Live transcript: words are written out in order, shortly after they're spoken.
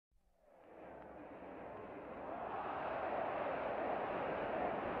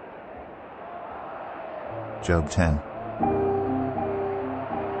Job 10.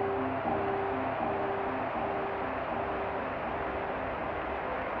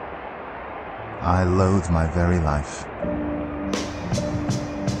 I loathe my very life.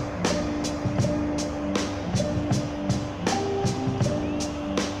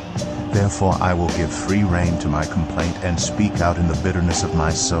 Therefore I will give free rein to my complaint and speak out in the bitterness of my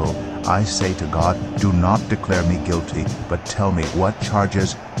soul. I say to God, do not declare me guilty, but tell me what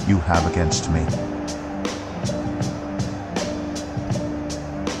charges you have against me.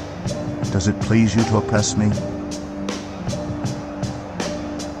 Does it please you to oppress me?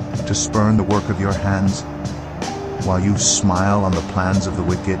 To spurn the work of your hands, while you smile on the plans of the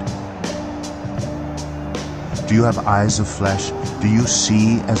wicked? Do you have eyes of flesh? Do you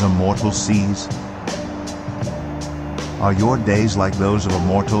see as a mortal sees? Are your days like those of a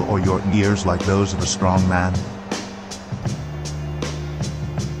mortal, or your years like those of a strong man?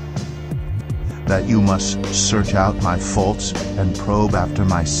 That you must search out my faults and probe after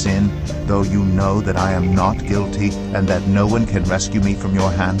my sin, though you know that I am not guilty and that no one can rescue me from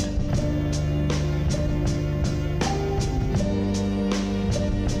your hand?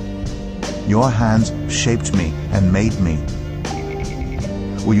 Your hands shaped me and made me.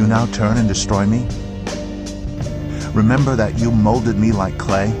 Will you now turn and destroy me? Remember that you molded me like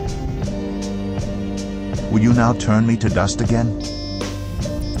clay. Will you now turn me to dust again?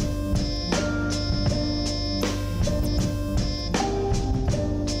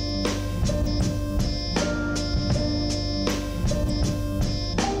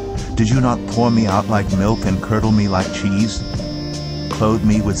 Did you not pour me out like milk and curdle me like cheese? Clothe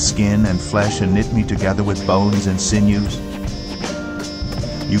me with skin and flesh and knit me together with bones and sinews?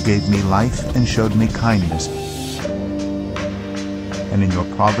 You gave me life and showed me kindness, and in your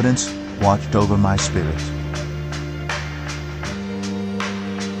providence watched over my spirit.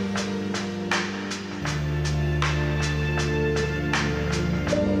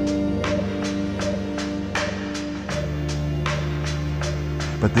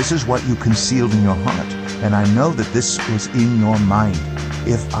 But this is what you concealed in your heart, and I know that this was in your mind.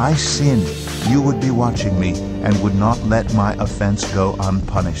 If I sinned, you would be watching me and would not let my offense go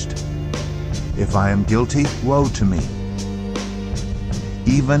unpunished. If I am guilty, woe to me.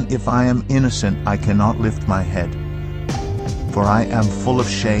 Even if I am innocent, I cannot lift my head, for I am full of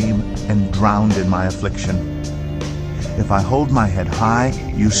shame and drowned in my affliction. If I hold my head high,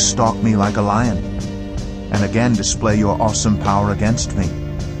 you stalk me like a lion, and again display your awesome power against me.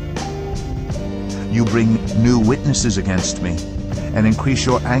 You bring new witnesses against me, and increase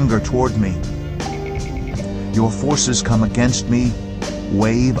your anger toward me. Your forces come against me,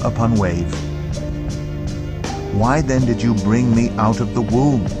 wave upon wave. Why then did you bring me out of the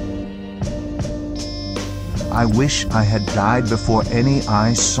womb? I wish I had died before any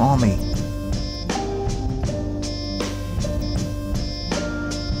eye saw me.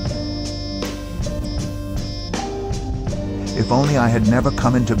 If only I had never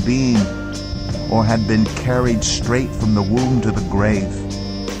come into being, or had been carried straight from the womb to the grave.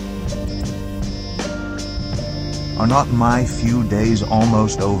 Are not my few days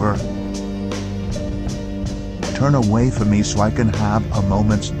almost over? Turn away from me so I can have a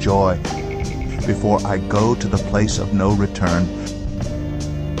moment's joy before I go to the place of no return,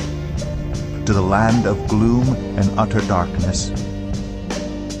 to the land of gloom and utter darkness,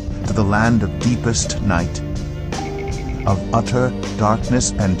 to the land of deepest night, of utter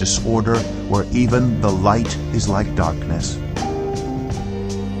darkness and disorder, where even the light is like darkness.